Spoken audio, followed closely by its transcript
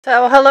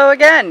So hello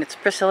again, it's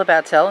Priscilla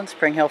Batzell in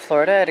Spring Hill,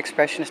 Florida at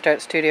Expressionist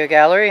Art Studio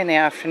Gallery in the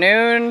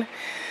afternoon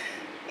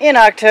in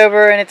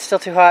October, and it's still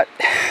too hot,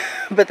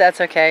 but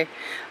that's okay.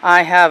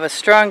 I have a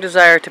strong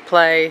desire to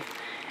play,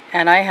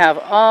 and I have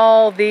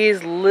all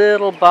these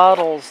little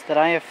bottles that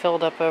I have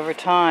filled up over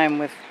time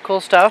with cool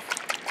stuff.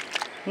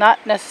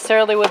 Not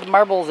necessarily with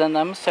marbles in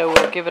them, so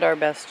we'll give it our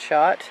best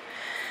shot.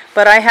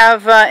 But I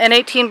have an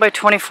 18 by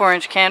 24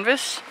 inch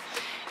canvas,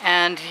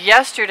 and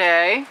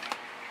yesterday,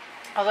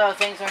 although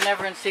things are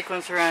never in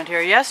sequence around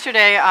here,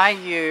 yesterday I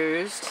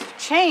used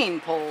chain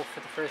pull for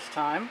the first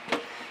time.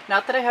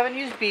 Not that I haven't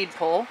used bead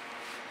pull,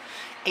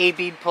 a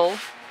bead pull,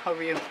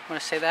 however you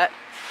want to say that.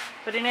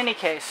 But in any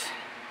case,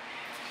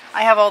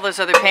 I have all those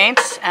other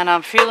paints and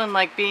I'm feeling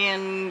like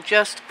being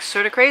just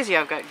sort of crazy.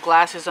 I've got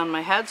glasses on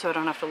my head so I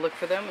don't have to look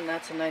for them, and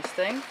that's a nice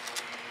thing.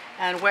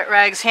 And wet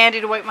rags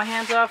handy to wipe my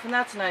hands off, and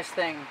that's a nice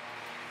thing.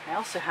 I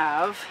also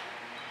have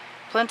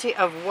plenty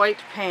of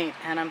white paint,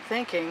 and I'm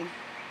thinking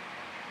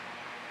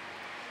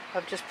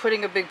of just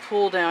putting a big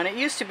pool down. It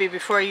used to be,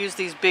 before I used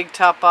these big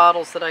top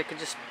bottles, that I could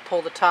just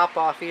pull the top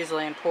off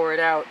easily and pour it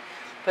out,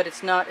 but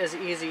it's not as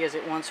easy as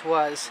it once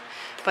was.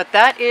 But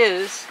that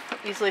is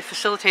easily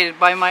facilitated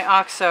by my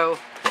OXO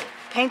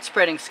paint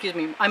spreading,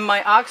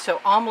 my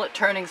OXO omelet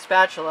turning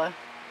spatula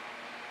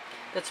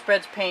that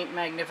spreads paint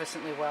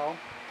magnificently well.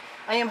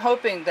 I am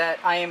hoping that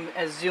I am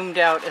as zoomed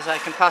out as I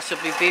can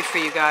possibly be for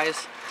you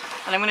guys,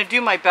 and I'm going to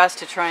do my best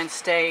to try and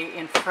stay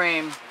in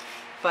frame.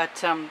 But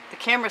the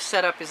camera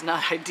setup is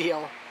not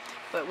ideal,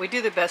 but we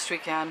do the best we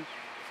can.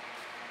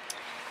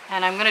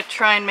 And I'm going to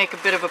try and make a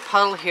bit of a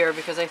puddle here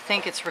because I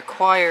think it's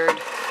required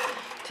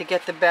to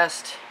get the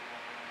best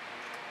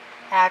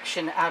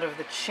action out of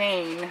the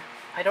chain.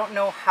 I don't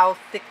know how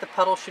thick the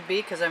puddle should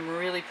be because I'm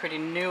really pretty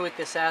new at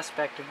this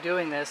aspect of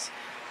doing this,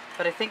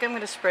 but I think I'm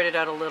going to spread it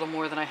out a little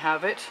more than I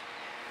have it.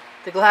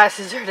 The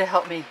glasses are to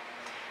help me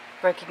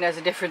recognize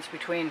the difference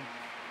between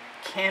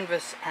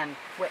canvas and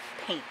wet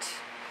paint.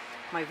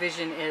 My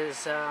vision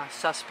is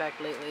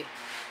suspect lately.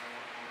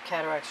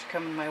 Cataracts are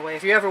coming my way.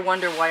 If you ever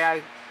wonder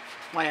why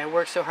I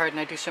work so hard and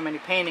I do so many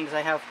paintings,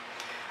 I have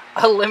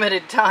a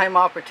limited time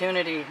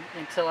opportunity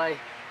until I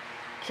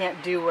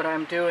can't do what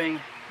I'm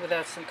doing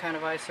without some kind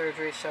of eye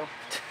surgery. So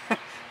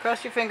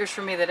cross your fingers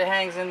for me that it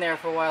hangs in there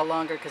for a while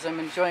longer, because I'm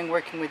enjoying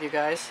working with you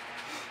guys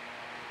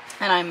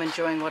and I'm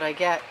enjoying what I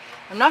get.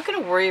 I'm not going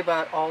to worry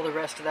about all the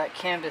rest of that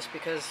canvas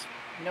because,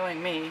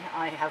 knowing me,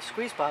 I have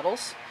squeeze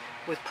bottles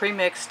with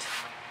pre-mixed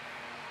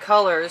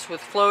colors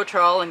with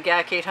Floetrol and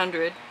Gac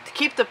 800. To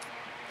keep the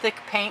thick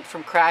paint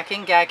from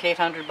cracking, Gac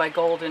 800 by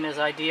Golden is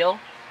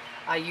ideal.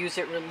 I use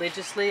it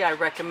religiously. I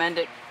recommend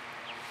it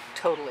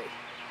totally.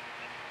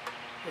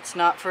 It's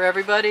not for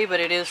everybody, but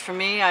it is for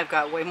me. I've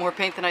got way more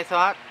paint than I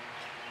thought,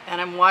 and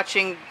I'm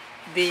watching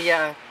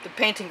the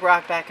painting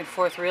rock back and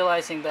forth,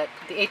 realizing that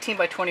the 18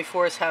 by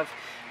 24s have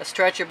a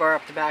stretcher bar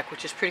up the back,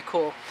 which is pretty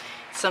cool.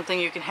 It's something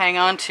you can hang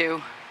on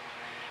to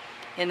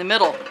in the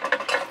middle.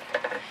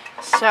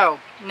 So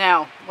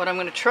now what I'm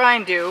going to try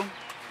and do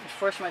is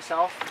force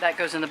myself, that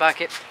goes in the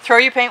bucket. Throw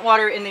your paint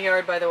water in the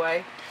yard, by the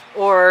way,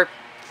 or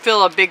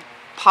fill a big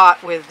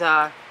pot with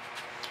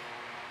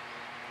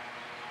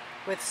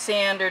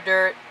sand or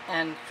dirt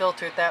and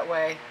filter it that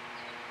way.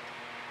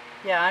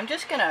 Yeah, I'm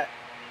just going to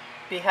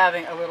be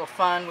having a little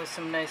fun with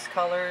some nice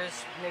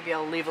colors. Maybe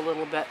I'll leave a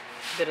little bit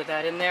of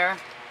that in there.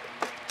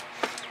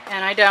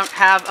 And I don't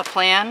have a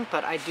plan,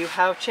 but I do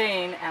have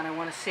chain, and I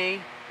want to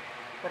see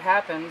what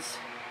happens.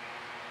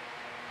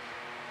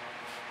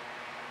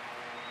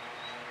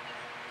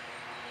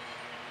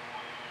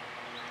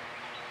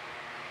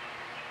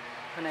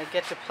 And I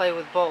get to play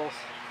with both.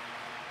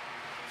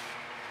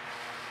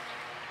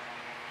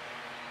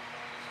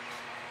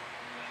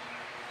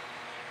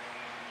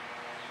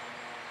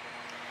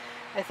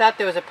 I thought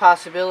there was a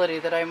possibility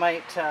that I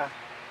might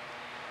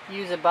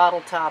use a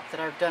bottle top that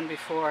I've done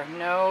before.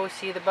 No,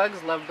 see, the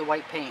bugs love the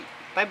white paint.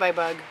 Bye bye,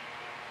 bug.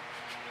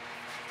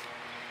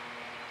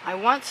 I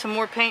want some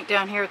more paint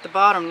down here at the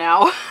bottom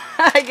now.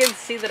 I can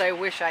see that I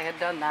wish I had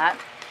done that.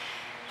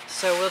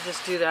 So we'll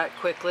just do that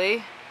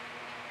quickly.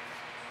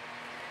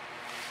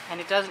 And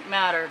it doesn't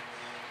matter.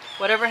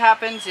 Whatever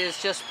happens is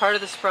just part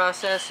of this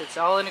process. It's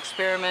all an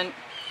experiment.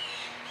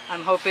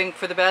 I'm hoping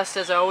for the best,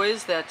 as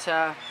always,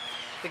 that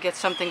we get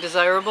something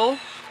desirable.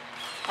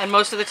 And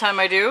most of the time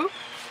I do,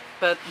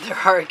 but there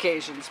are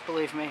occasions,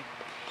 believe me.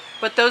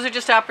 But those are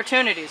just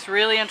opportunities,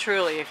 really and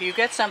truly. If you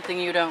get something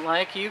you don't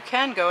like, you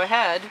can go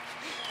ahead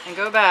and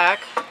go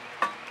back.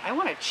 I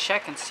want to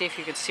check and see if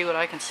you can see what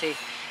I can see.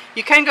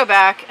 You can go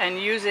back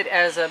and use it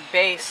as a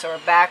base or a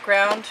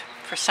background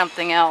for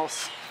something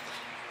else.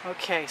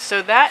 Okay,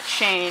 so that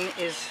chain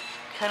is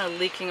kind of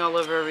leaking all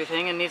over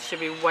everything and needs to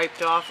be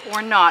wiped off,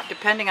 or not,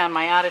 depending on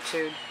my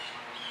attitude.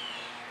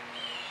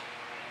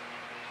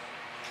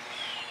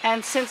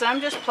 And since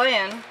I'm just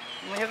playing,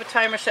 we have a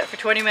timer set for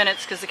 20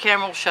 minutes because the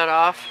camera will shut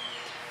off.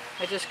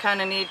 I just kind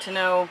of need to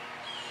know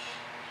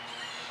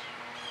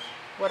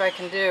what I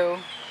can do.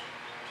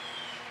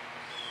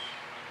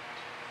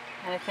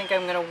 And I think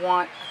I'm going to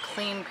want a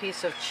clean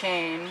piece of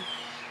chain.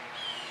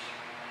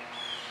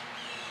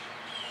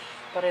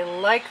 but I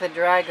like the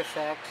drag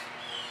effect.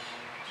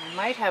 I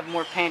might have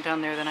more paint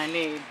on there than I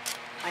need.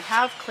 I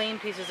have clean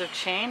pieces of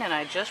chain and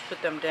I just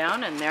put them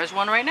down, and there's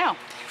one right now.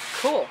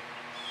 Cool.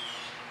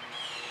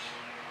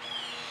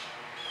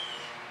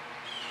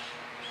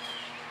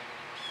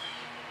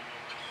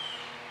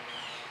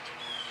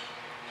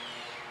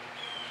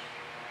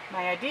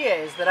 My idea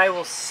is that I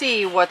will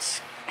see what's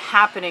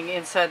happening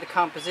inside the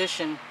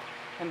composition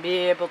and be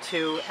able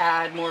to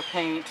add more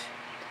paint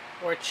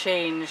or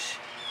change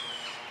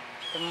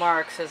the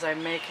marks as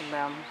I'm making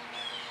them.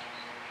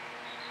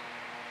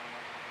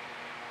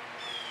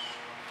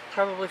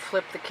 Probably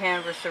flip the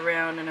canvas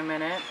around in a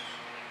minute.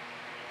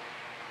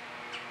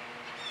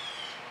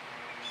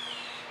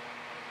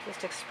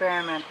 Just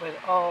experiment with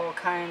all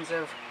kinds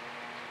of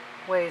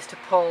ways to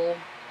pull.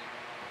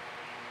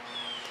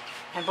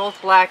 And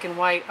both black and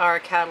white are a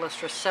catalyst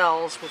for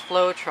cells with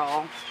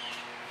Floetrol.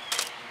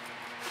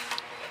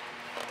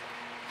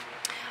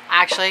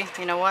 Actually,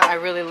 you know what? I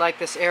really like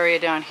this area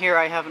down here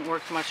I haven't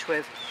worked much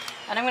with.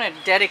 And I'm going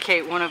to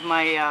dedicate one of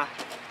my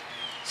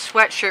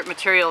sweatshirt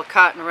material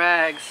cotton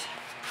rags.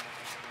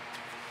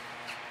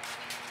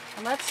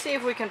 And let's see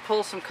if we can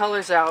pull some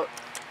colors out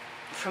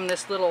from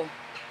this little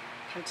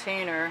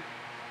container.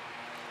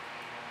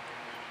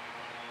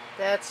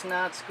 That's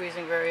not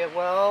squeezing very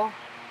well.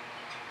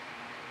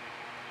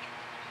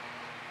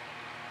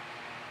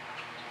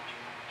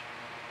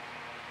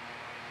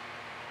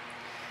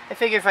 I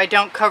figure if I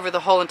don't cover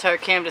the whole entire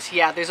canvas,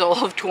 yeah, there's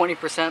all of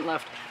 20%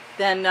 left,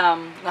 then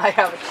I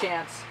have a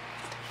chance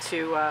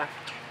to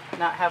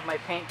not have my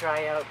paint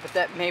dry out, but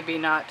that may be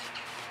not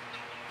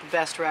the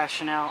best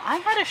rationale. I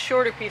had a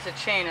shorter piece of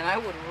chain and I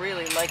would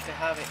really like to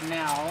have it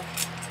now.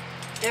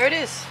 There it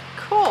is.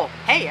 Cool.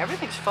 Hey,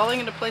 everything's falling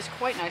into place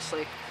quite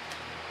nicely.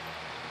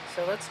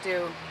 So let's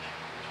do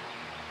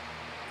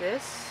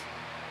this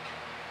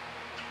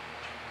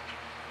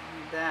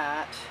and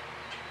that.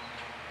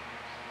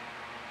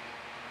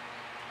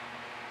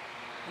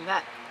 And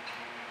that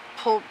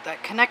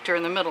connector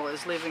in the middle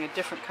is leaving a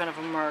different kind of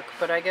a mark,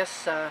 but I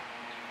guess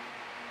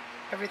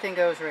everything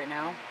goes right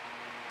now,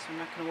 so I'm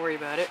not going to worry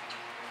about it.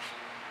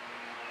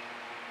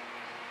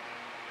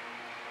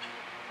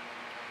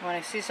 When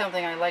I see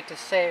something I like to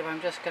save,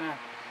 I'm just going to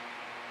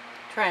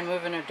try and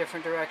move in a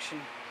different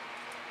direction.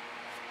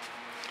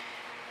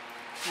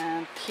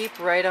 And keep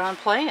right on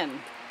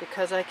playing,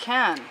 because I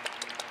can.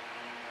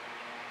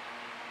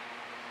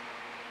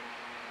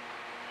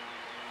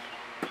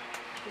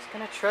 Just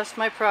going to trust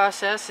my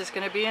process. It's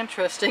going to be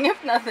interesting,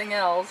 if nothing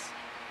else.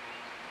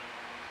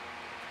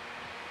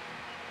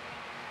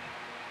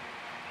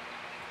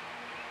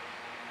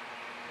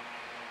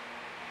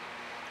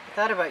 I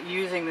thought about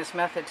using this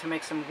method to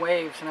make some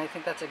waves, and I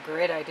think that's a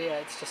great idea.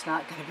 It's just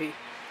not going to be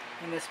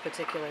in this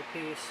particular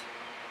piece.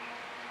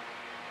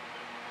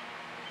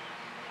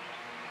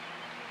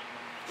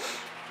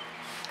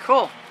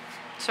 Cool.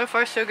 So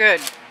far, so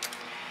good.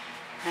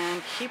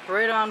 And keep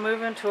right on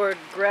moving toward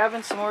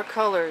grabbing some more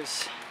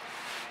colors.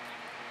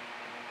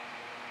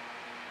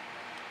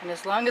 And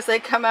as long as they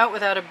come out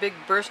without a big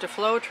burst of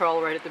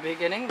Floetrol right at the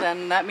beginning,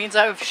 then that means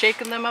I've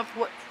shaken them up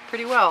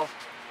pretty well.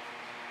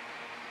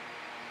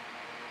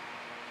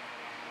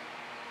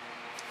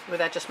 Ooh,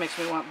 that just makes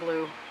me want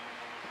blue.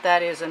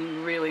 That is a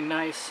really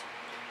nice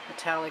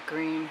metallic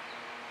green.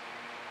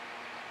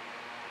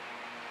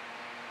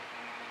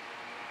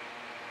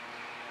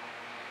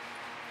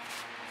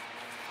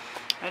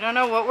 I don't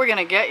know what we're going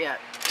to get yet.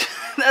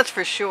 That's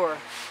for sure.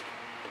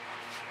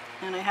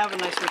 And I have a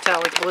nice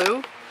metallic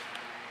blue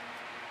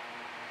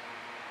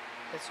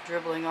that's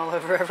dribbling all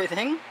over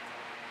everything.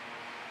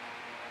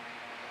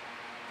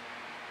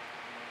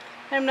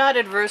 I'm not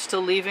adverse to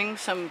leaving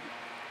some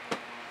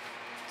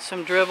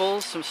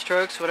dribbles, some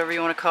strokes, whatever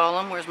you want to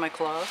call them. Where's my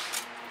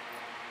cloth?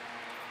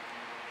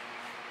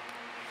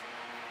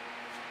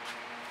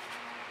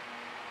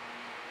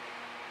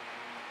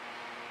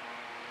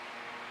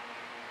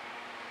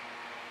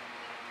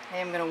 I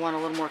am going to want a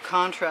little more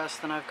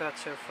contrast than I've got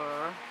so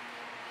far.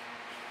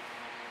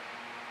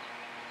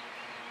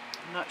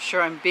 I'm not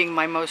sure I'm being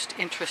my most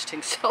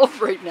interesting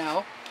self right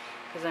now,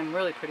 because I'm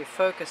really pretty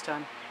focused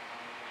on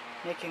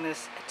making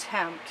this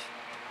attempt.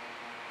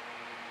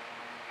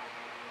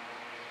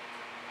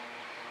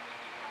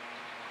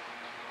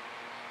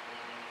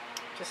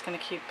 Just going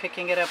to keep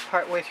picking it up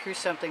partway through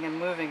something and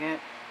moving it.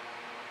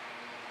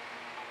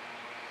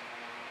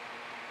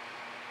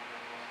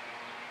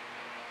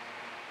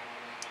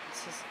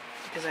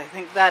 Because I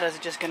think that is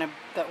just going to,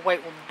 that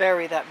white will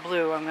bury that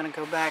blue. I'm going to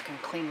go back and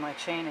clean my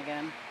chain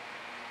again.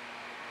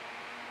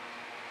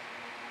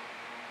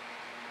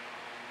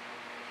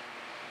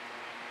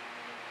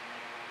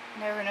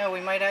 You never know,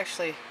 we might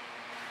actually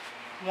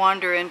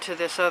wander into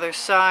this other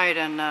side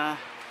and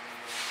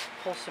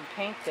pull some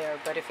paint there,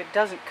 but if it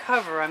doesn't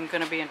cover, I'm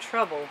going to be in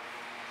trouble.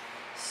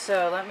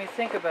 So let me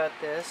think about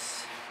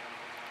this.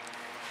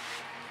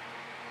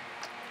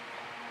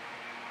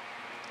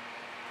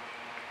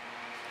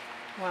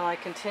 While I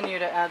continue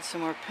to add some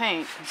more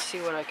paint and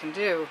see what I can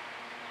do.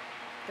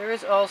 There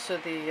is also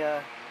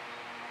the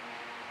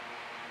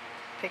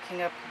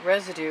picking up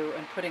residue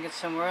and putting it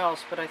somewhere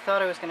else, but I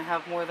thought I was going to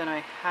have more than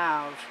I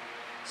have,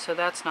 so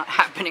that's not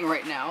happening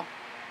right now.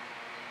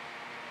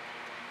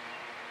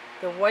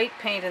 The white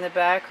paint in the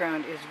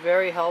background is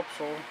very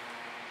helpful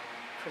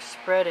for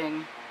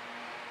spreading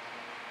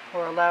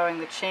or allowing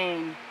the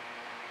chain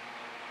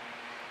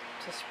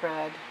to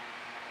spread.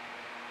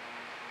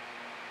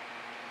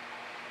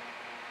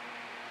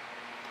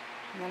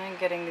 And then I'm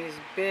getting these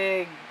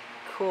big,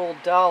 cool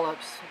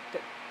dollops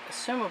that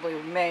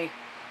assumably may...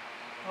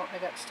 Oh, I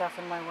got stuff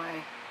in my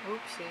way.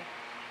 Oopsie.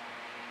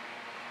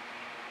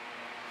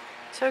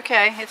 It's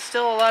okay. It's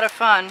still a lot of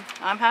fun.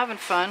 I'm having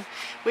fun.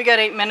 We got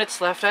 8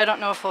 minutes left. I don't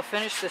know if I'll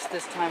finish this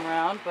time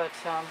around, but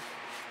I'll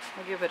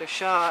give it a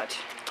shot.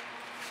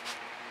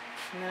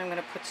 And then I'm going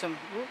to put some...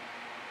 Whoop,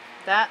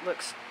 that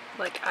looks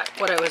like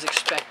what I was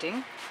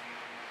expecting,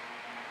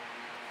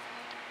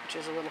 which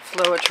is a little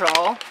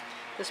Floetrol.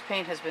 This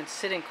paint has been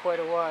sitting quite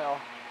a while.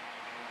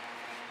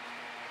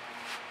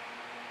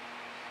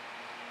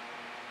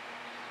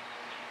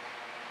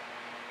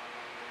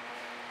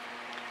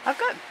 I've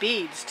got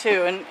beads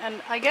too,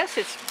 and I guess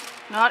it's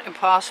not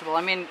impossible.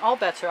 I mean, all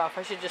bets are off.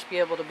 I should just be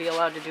able to be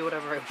allowed to do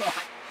whatever I want.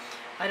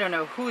 I don't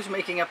know who's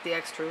making up the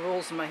extra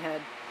rules in my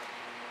head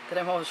that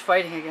I'm always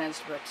fighting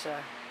against, but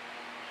they're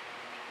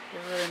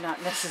really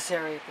not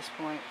necessary at this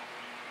point.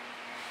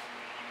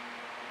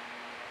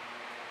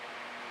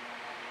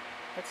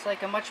 It's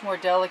like a much more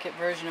delicate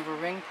version of a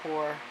ring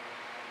pour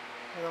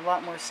with a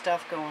lot more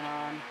stuff going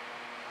on.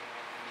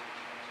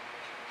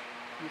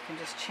 You can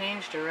just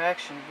change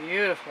direction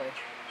beautifully.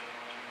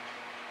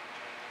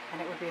 And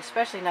it would be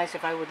especially nice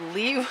if I would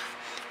leave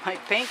my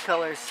paint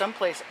colors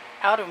someplace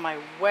out of my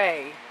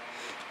way.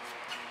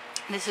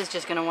 This is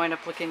just going to wind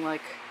up looking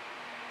like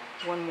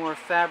one more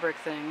fabric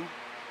thing.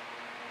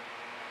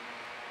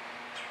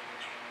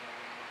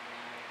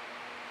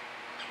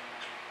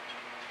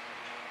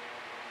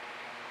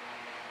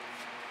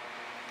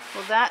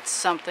 Well, that's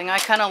something. I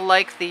kind of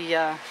like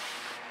the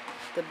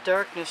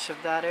darkness of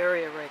that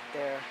area right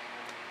there.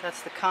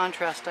 That's the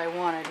contrast I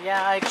wanted.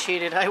 Yeah, I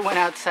cheated. I went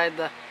outside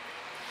the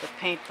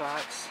paint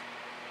box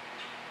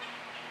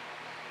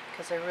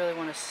because I really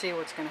want to see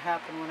what's going to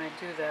happen when I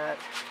do that.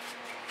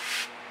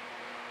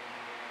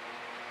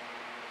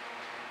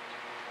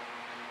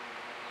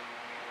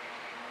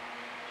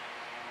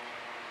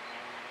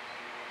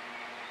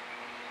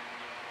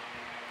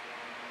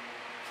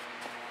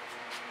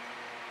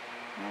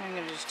 And I'm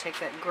going to just take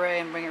that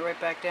gray and bring it right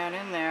back down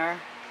in there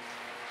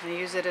and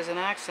use it as an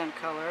accent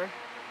color.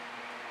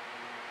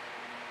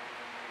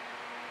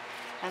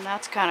 And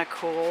that's kind of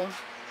cool.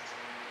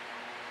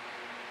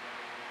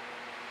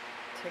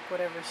 Take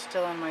whatever's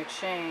still on my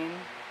chain.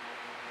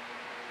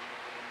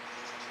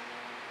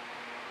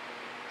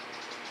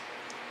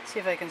 See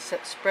if I can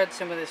spread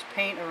some of this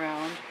paint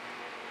around.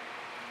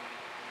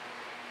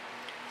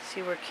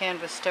 See where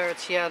canvas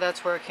starts. Yeah,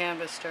 that's where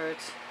canvas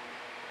starts.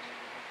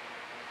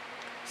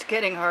 It's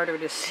getting harder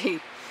to see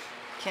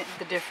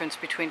the difference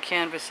between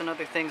canvas and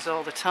other things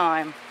all the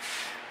time.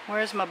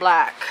 Where's my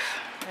black?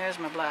 There's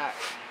my black.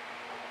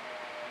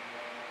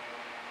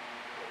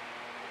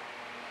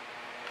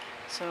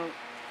 So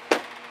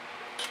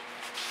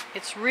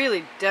it's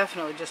really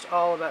definitely just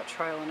all about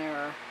trial and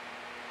error.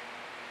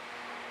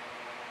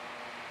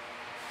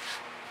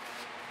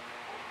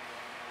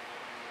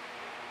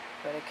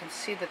 But I can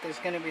see that there's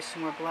going to be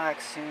some more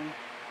black soon.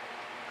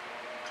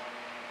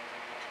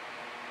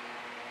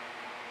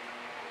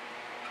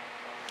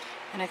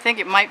 And I think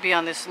it might be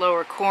on this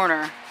lower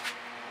corner.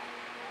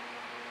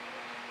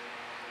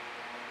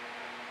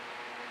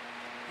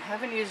 I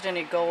haven't used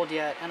any gold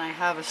yet, and I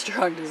have a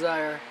strong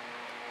desire,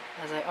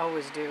 as I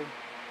always do.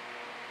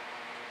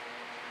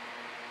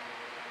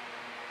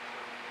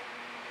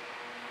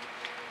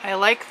 I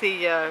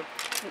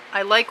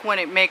like when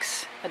it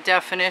makes a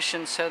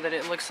definition so that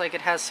it looks like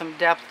it has some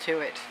depth to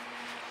it.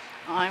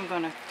 I'm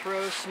going to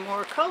throw some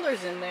more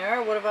colors in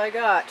there. What have I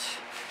got?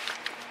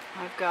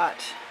 I've got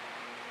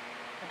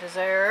a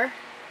desire.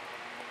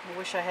 I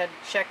wish I had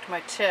checked my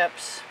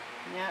tips.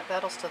 Yeah,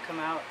 that'll still come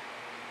out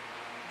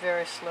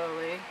very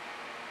slowly.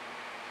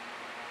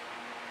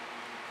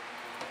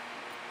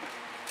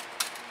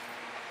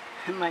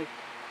 And my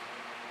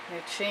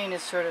chain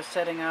is sort of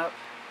setting up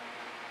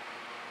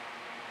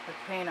with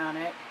paint on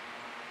it.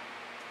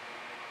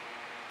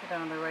 Get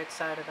on the right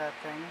side of that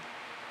thing.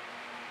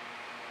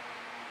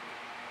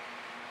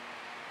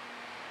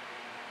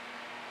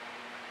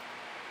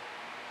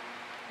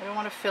 I don't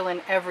want to fill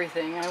in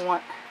everything. I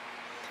want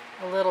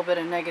a little bit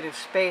of negative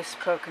space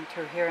poking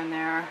through here and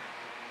there.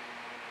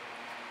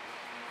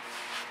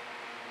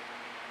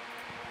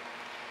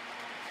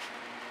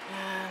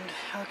 And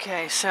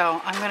okay,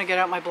 so I'm going to get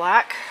out my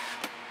black.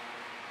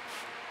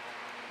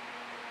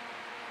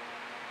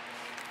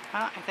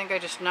 I think I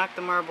just knocked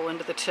the marble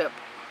into the tip.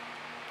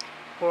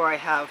 Or I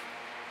have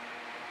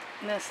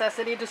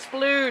necessity to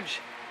splooge.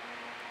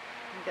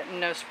 I'm getting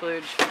no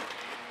splooge.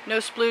 No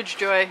splooge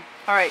joy.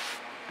 Alright,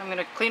 I'm going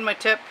to clean my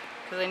tip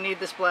because I need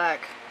this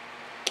black.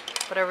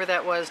 Whatever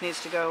that was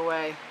needs to go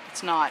away.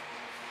 It's not.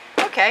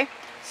 Okay,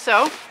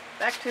 so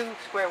back to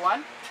square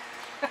one.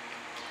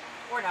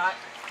 Or not.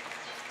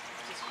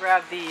 Just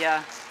grab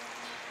the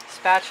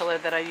spatula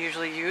that I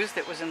usually use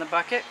that was in the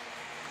bucket.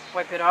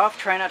 Wipe it off.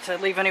 Try not to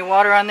leave any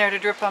water on there to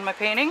drip on my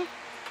painting.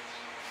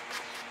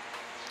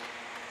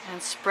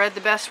 And spread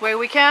the best way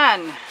we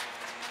can.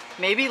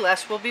 Maybe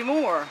less will be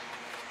more.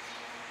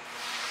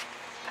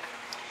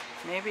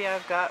 Maybe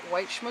I've got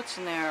white schmutz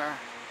in there.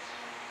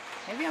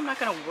 Maybe I'm not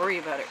going to worry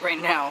about it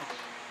right now.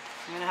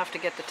 I'm going to have to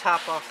get the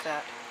top off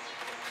that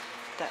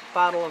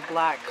bottle of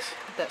black,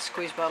 that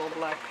squeeze bottle of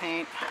black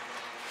paint.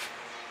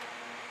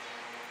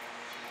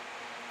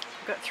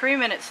 I've got 3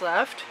 minutes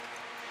left.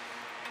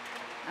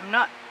 I'm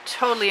not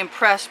totally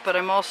impressed, but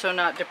I'm also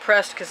not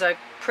depressed because I'm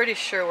pretty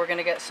sure we're going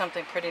to get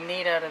something pretty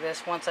neat out of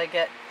this once I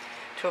get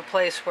to a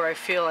place where I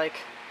feel like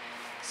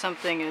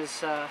something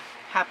is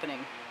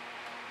happening.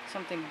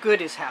 Something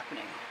good is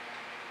happening.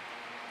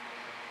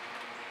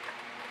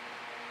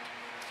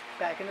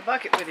 Back in the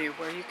bucket with you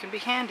where you can be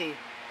handy.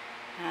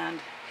 And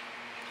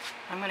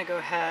I'm going to go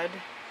ahead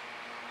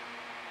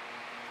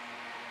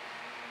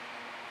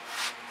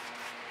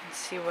and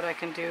see what I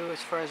can do as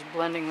far as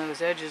blending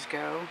those edges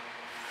go.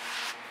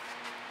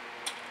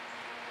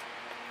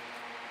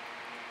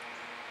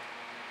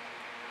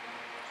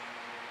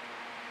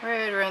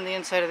 Right around the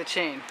inside of the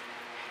chain,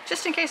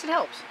 just in case it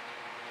helps.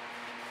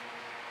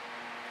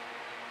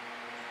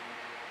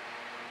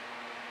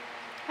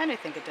 And I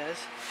think it does.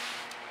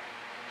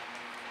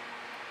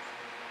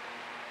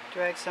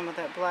 Drag some of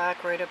that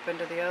black right up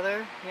into the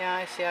other. Yeah,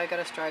 I see I got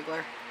a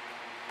straggler.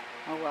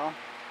 Oh well.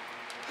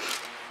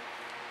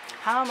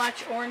 How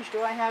much orange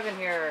do I have in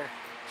here?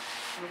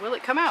 And will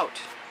it come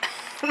out?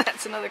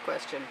 That's another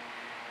question.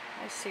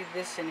 I see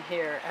this in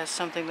here as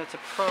something that's a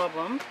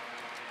problem.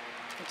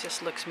 It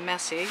just looks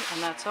messy,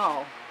 and that's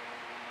all.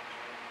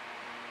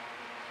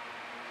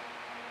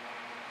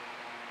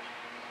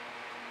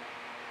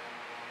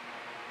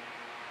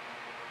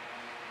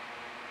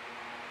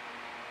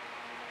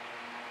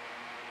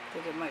 I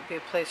think it might be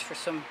a place for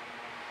some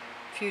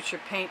future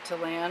paint to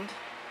land.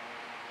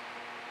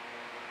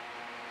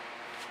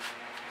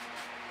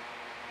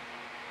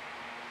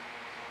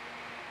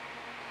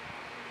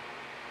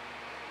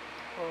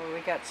 Oh,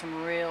 we got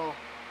some real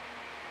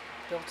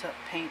built-up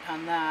paint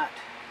on that.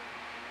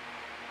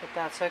 But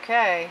that's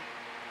okay.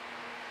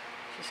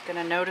 Just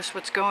gonna notice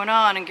what's going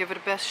on and give it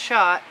a best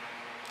shot.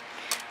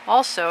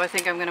 Also, I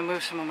think I'm gonna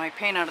move some of my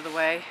paint out of the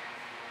way.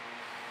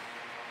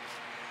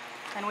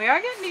 And we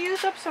are getting to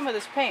use up some of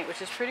this paint,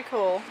 which is pretty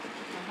cool.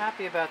 I'm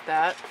happy about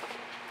that.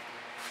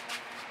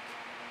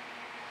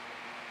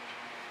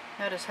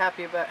 Not as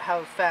happy about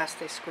how fast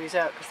they squeeze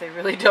out, because they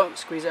really don't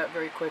squeeze out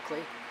very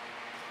quickly.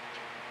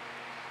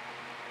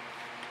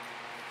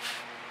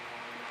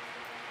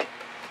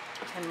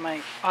 And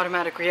my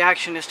automatic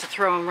reaction is to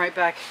throw them right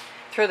back,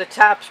 throw the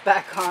tops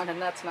back on,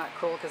 and that's not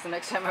cool, because the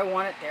next time I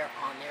want it, they're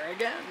on there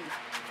again.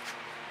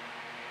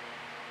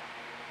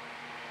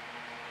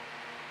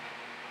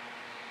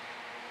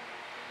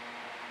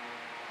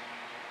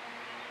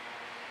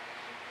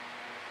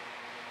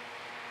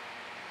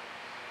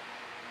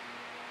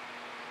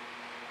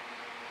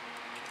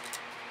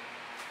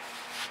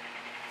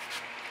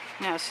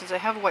 Now, since I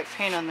have white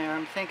paint on there,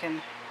 I'm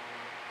thinking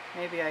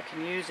maybe I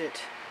can use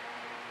it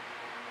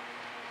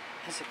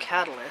as a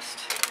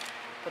catalyst,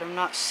 but I'm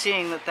not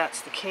seeing that that's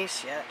the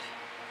case yet.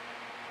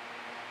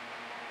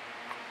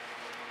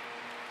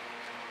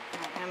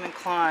 I am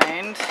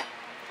inclined.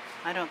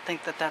 I don't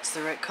think that that's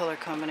the right color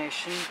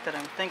combination that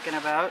I'm thinking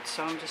about,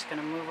 so I'm just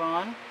going to move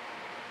on.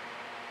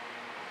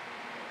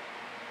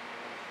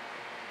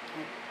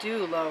 I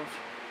do love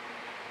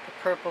the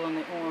purple and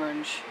the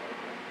orange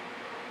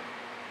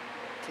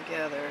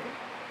together.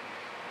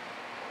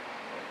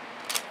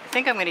 I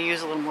think I'm going to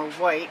use a little more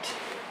white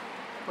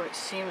where it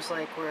seems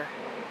like we're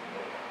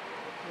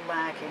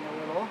lacking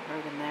a little.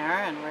 Right in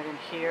there, and right in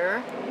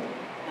here,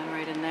 and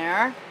right in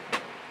there.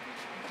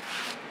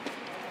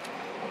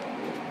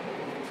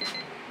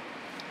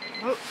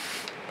 Whoop.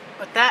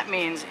 What that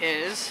means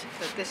is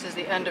that this is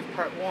the end of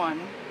part 1,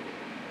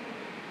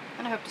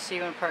 and I hope to see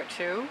you in part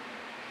 2.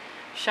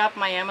 Shop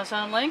my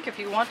Amazon link if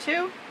you want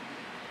to,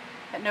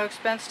 at no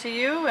expense to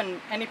you,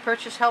 and any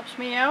purchase helps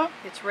me out.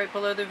 It's right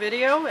below the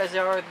video, as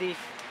are the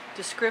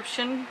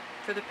description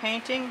for the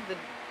painting, the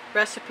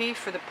recipe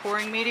for the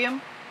pouring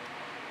medium,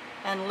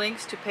 and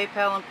links to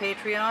PayPal and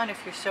Patreon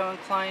if you're so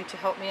inclined to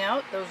help me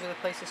out. Those are the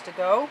places to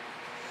go.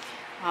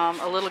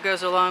 A little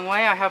goes a long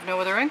way. I have no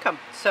other income,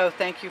 so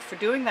thank you for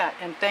doing that,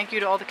 and thank you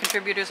to all the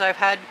contributors I've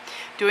had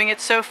doing it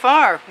so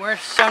far. We're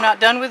so not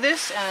done with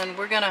this, and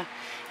we're gonna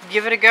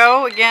give it a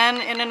go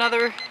again in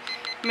another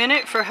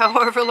minute for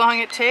however long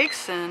it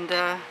takes, and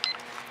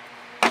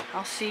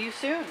I'll see you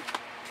soon.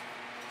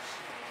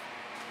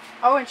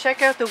 Oh, and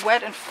check out the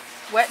Wet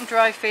and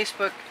Dry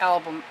Facebook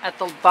album. At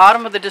the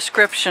bottom of the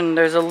description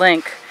there's a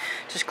link.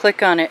 Just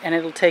click on it and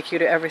it'll take you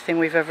to everything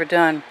we've ever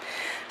done.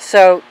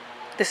 So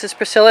this is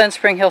Priscilla in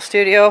Spring Hill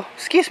Studio.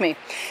 Excuse me.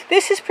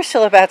 This is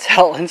Priscilla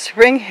Batzell in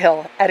Spring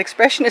Hill at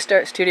Expressionist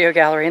Art Studio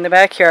Gallery in the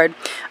backyard.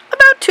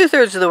 About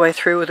 2/3 of the way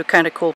through with a kind of cool